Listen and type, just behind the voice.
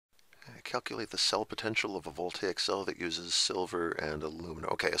calculate the cell potential of a voltaic cell that uses silver and aluminum.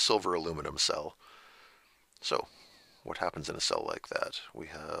 Okay, a silver aluminum cell. So, what happens in a cell like that? We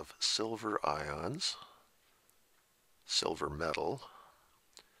have silver ions, silver metal,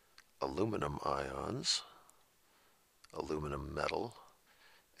 aluminum ions, aluminum metal,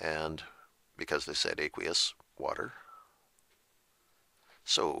 and, because they said aqueous, water.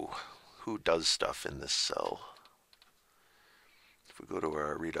 So, who does stuff in this cell? If we go to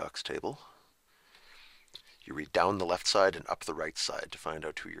our redox table, you read down the left side and up the right side to find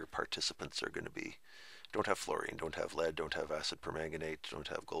out who your participants are going to be. Don't have fluorine, don't have lead, don't have acid permanganate, don't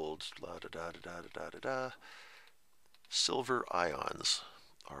have gold, la da da da da da da da. Silver ions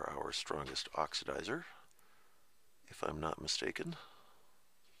are our strongest oxidizer, if I'm not mistaken.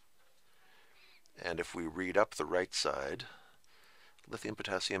 And if we read up the right side, lithium,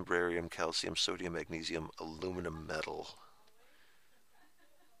 potassium, barium, calcium, sodium, magnesium, aluminum metal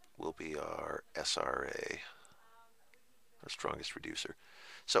will be our SRA, our strongest reducer.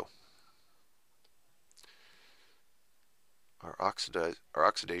 So, our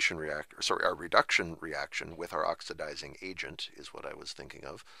reduction reaction with our oxidizing agent is what I was thinking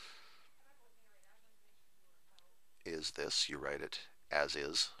of. Is this, you write it as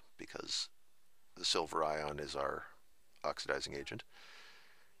is, because the silver ion is our oxidizing agent.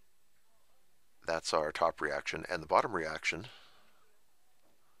 That's our top reaction, and the bottom reaction,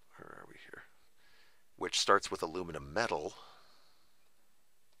 where are we here, which starts with aluminum metal,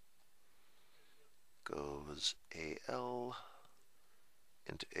 goes Al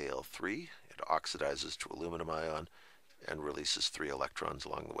into Al3. It oxidizes to aluminum ion and releases 3 electrons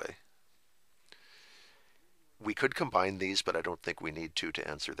along the way. We could combine these, but I don't think we need to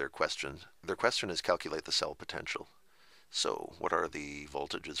answer their question. Their question is calculate the cell potential. So what are the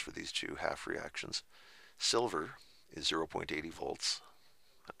voltages for these two half reactions? Silver is 0.80 volts.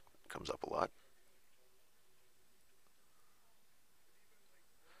 That comes up a lot.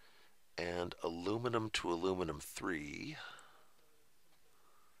 And aluminum to aluminum 3.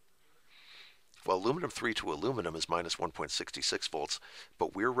 Well, aluminum 3 to aluminum is minus 1.66 volts,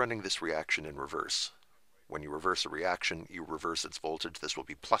 but we're running this reaction in reverse. When you reverse a reaction, you reverse its voltage. This will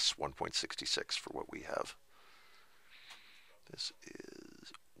be plus 1.66 for what we have. This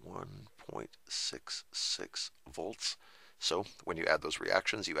is 1.66 volts. So when you add those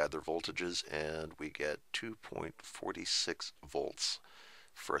reactions, you add their voltages, and we get 2.46 volts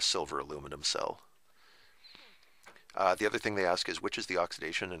for a silver aluminum cell. The other thing they ask is which is the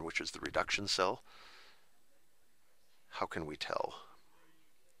oxidation and which is the reduction cell. How can we tell?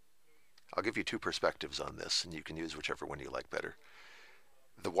 I'll give you two perspectives on this, and you can use whichever one you like better.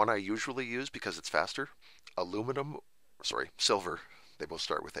 The one I usually use, because it's faster, silver, they both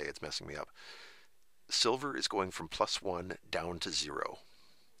start with A, it's messing me up. Silver is going from plus 1 down to 0.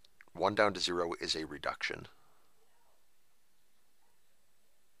 1 down to 0 is a reduction.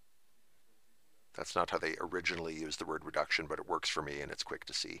 That's not how they originally used the word reduction, but it works for me and it's quick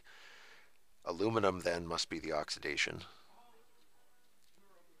to see. Aluminum then must be the oxidation.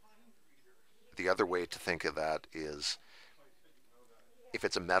 The other way to think of that is if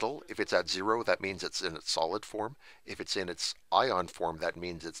it's a metal, if it's at 0, that means it's in its solid form. If it's in its ion form, that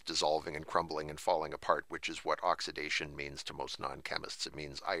means it's dissolving and crumbling and falling apart, which is what oxidation means to most non-chemists. It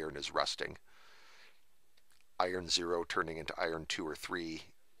means iron is rusting. Iron 0 turning into iron 2 or 3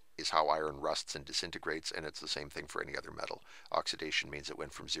 is how iron rusts and disintegrates, and it's the same thing for any other metal. Oxidation means it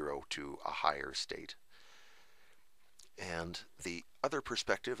went from 0 to a higher state. And the other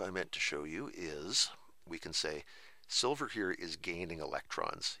perspective I meant to show you is, we can say, silver here is gaining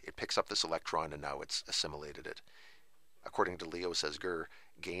electrons. It picks up this electron and now it's assimilated it. According to Leo says Gur,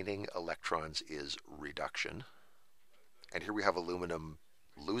 gaining electrons is reduction. And here we have aluminum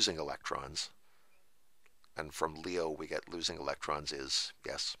losing electrons. And from Leo we get losing electrons is,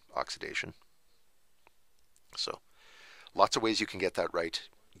 yes, oxidation. So, lots of ways you can get that right.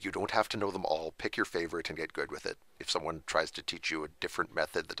 You don't have to know them all. Pick your favorite and get good with it. If someone tries to teach you a different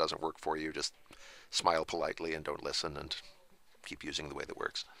method that doesn't work for you, just smile politely and don't listen and keep using the way that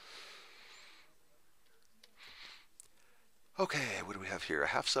works. Okay, what do we have here? A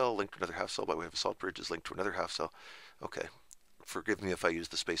half cell linked to another half cell by way of a salt bridge is linked to another half cell. Okay, forgive me if I use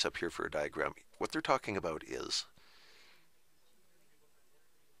the space up here for a diagram. What they're talking about is,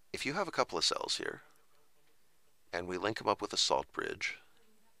 if you have a couple of cells here, and we link them up with a salt bridge,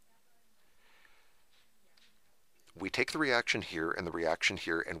 we take the reaction here and the reaction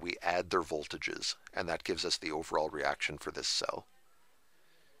here and we add their voltages, and that gives us the overall reaction for this cell.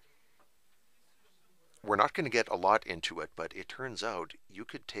 We're not going to get a lot into it, but it turns out you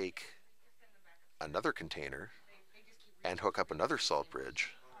could take another container and hook up another salt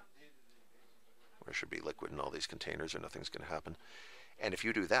bridge There should be liquid in all these containers or nothing's going to happen. And if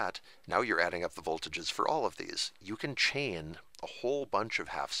you do that, now you're adding up the voltages for all of these. You can chain a whole bunch of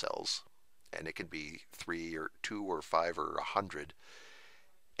half cells, and it can be 3 or 2 or 5 or 100,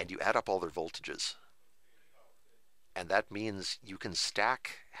 and you add up all their voltages. And that means you can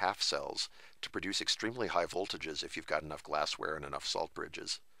stack half cells to produce extremely high voltages if you've got enough glassware and enough salt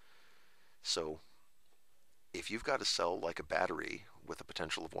bridges. So if you've got a cell like a battery with a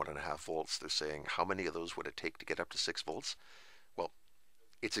potential of 1.5 volts, they're saying, how many of those would it take to get up to 6 volts? Well,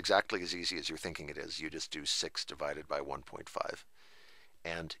 it's exactly as easy as you're thinking it is. You just do 6 divided by 1.5.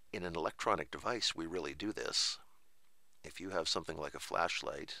 And in an electronic device, we really do this. If you have something like a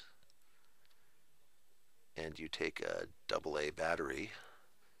flashlight, and you take a AA battery,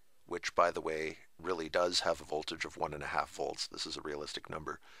 which, by the way, really does have a voltage of 1.5 volts. This is a realistic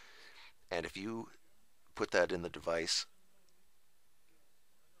number. And if you put that in the device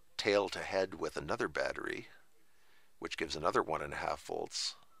tail to head with another battery, which gives another 1.5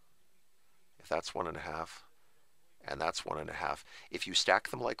 volts, if that's 1.5, and that's 1.5, if you stack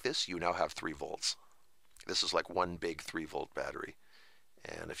them like this, you now have 3 volts. This is like one big 3-volt battery.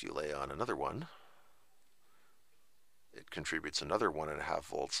 And if you lay on another one, it contributes another 1.5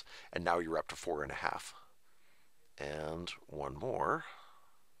 volts, and now you're up to 4.5. And one more.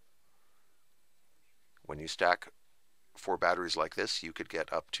 When you stack 4 batteries like this, you could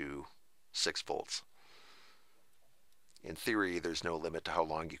get up to 6 volts. In theory, there's no limit to how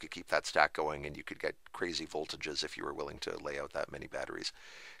long you could keep that stack going, and you could get crazy voltages if you were willing to lay out that many batteries.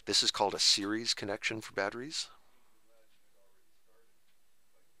 This is called a series connection for batteries.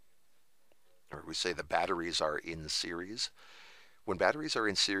 Or we say the batteries are in series. When batteries are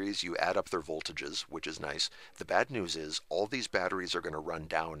in series, you add up their voltages, which is nice. The bad news is all these batteries are going to run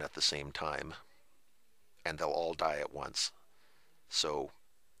down at the same time, and they'll all die at once. So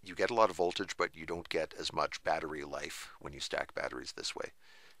you get a lot of voltage, but you don't get as much battery life when you stack batteries this way.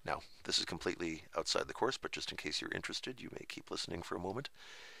 Now, this is completely outside the course, but just in case you're interested, you may keep listening for a moment.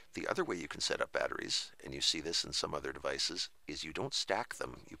 The other way you can set up batteries, and you see this in some other devices, is you don't stack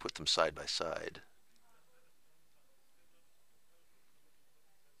them, you put them side by side.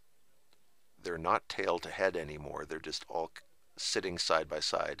 They're not tail to head anymore, they're just all sitting side by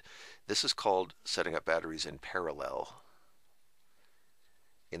side. This is called setting up batteries in parallel.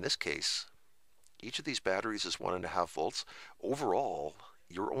 In this case, each of these batteries is 1.5 volts. Overall,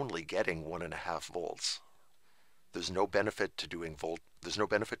 you're only getting 1.5 volts. There's no benefit to there's no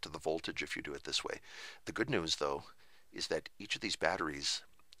benefit to the voltage if you do it this way. The good news, though, is that each of these batteries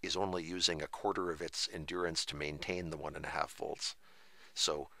is only using 1/4 of its endurance to maintain the 1.5 volts.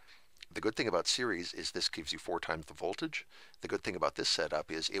 So the good thing about series is this gives you 4 times the voltage. The good thing about this setup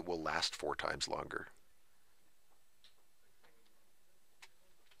is it will last 4 times longer.